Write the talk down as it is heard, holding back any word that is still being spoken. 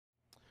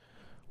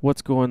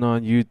What's going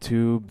on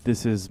YouTube?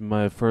 This is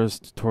my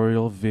first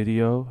tutorial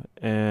video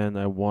and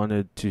I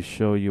wanted to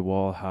show you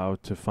all how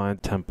to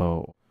find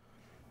tempo.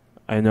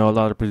 I know a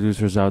lot of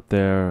producers out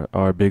there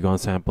are big on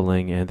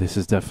sampling, and this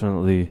is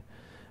definitely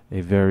a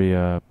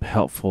very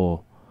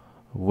helpful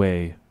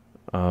way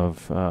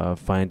of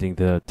finding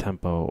the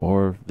tempo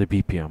or the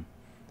BPM.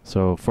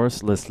 So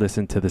first, let's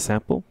listen to the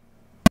sample.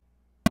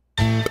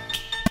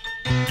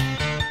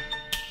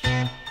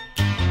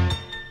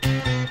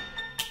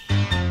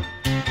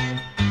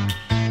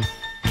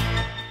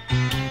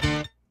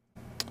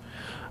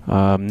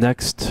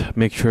 Next,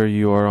 make sure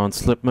you are on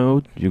slip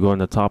mode. You go in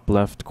the top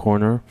left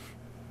corner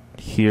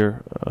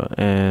here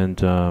and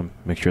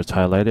make sure it's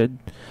highlighted.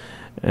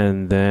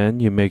 And then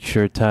you make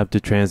sure tab to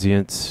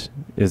transients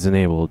is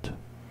enabled.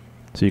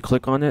 So you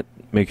click on it,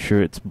 make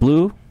sure it's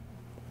blue.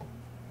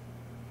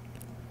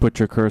 Put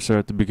your cursor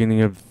at the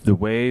beginning of the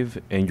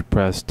wave and you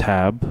press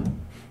tab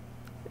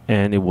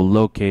and it will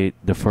locate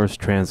the first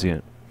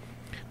transient.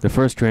 The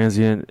first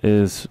transient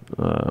is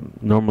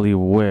normally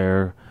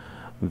where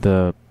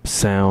the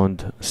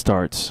sound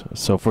starts.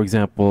 So for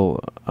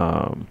example,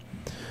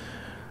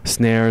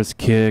 snares,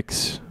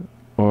 kicks,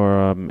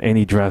 or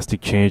any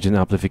drastic change in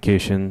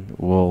amplification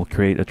will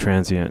create a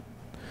transient.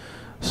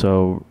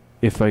 So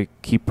if I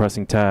keep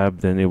pressing tab,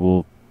 then it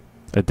will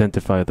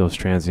identify those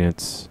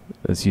transients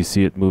as you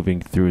see it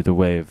moving through the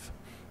wave.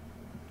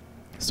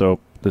 So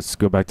let's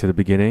go back to the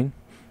beginning.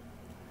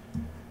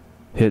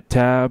 Hit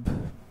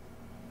tab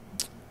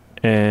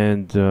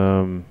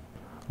and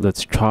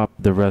let's chop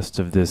the rest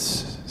of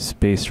this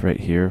space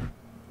right here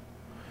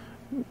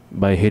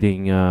by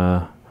hitting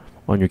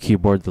on your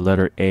keyboard the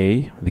letter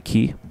A, the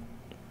key.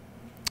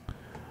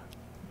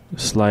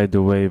 Slide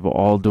the wave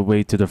all the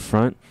way to the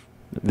front.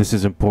 This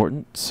is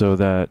important so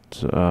that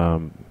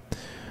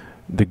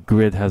the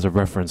grid has a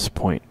reference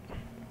point.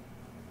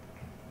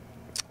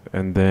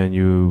 And then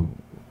you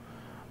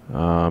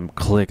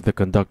click the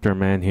conductor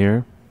man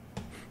here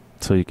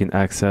so you can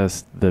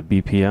access the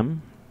BPM.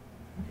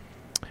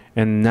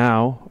 And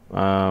now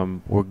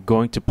we're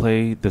going to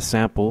play the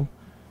sample,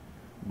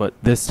 but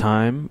this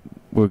time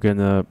we're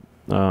gonna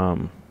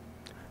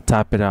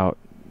tap it out.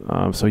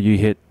 So you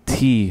hit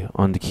T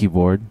on the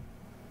keyboard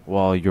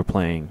while you're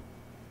playing.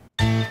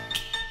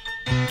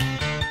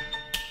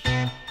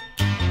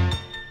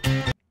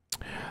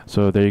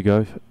 So there you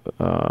go.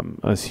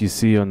 As you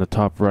see on the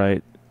top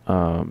right,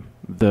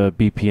 the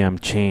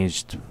BPM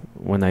changed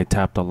when I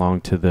tapped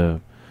along to the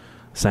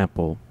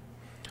sample.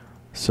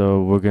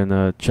 So we're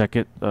gonna check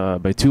it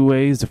by two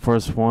ways. The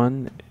first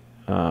one,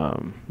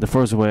 the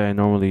first way I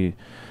normally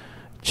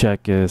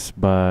check is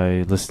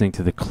by listening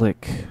to the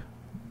click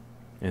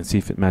and see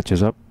if it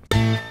matches up.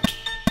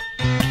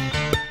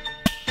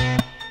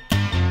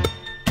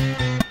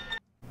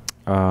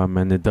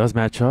 And it does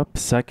match up.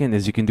 Second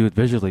is you can do it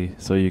visually,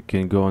 so you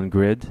can go on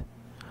grid.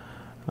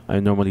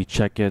 I normally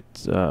check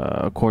it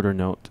a quarter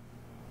note.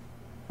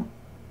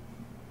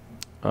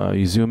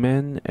 You zoom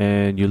in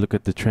and you look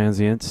at the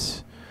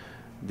transients.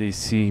 They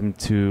seem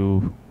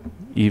to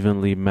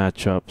evenly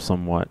match up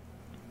somewhat.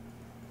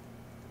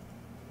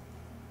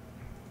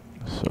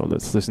 So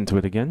let's listen to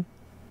it again.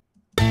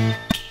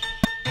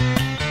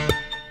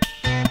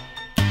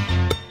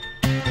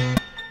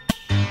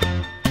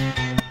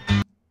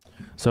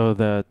 So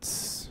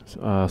that's so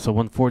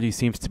 140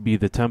 seems to be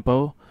the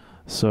tempo.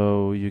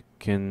 So you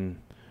can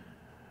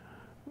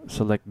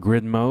select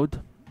grid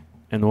mode,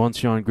 and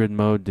once you're on grid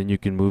mode, then you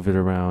can move it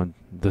around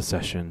the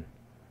session,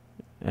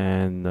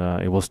 and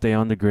it will stay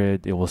on the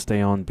grid, it will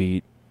stay on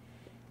beat,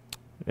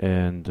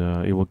 and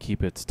it will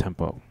keep its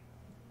tempo.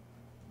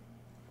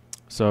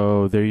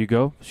 So there you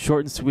go,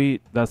 short and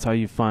sweet. That's how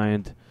you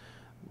find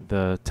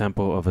the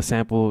tempo of a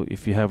sample.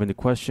 If you have any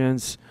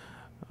questions,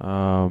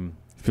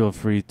 feel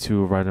free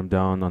to write them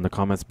down on the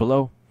comments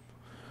below.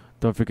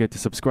 Don't forget to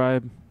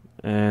subscribe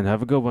and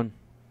have a good one.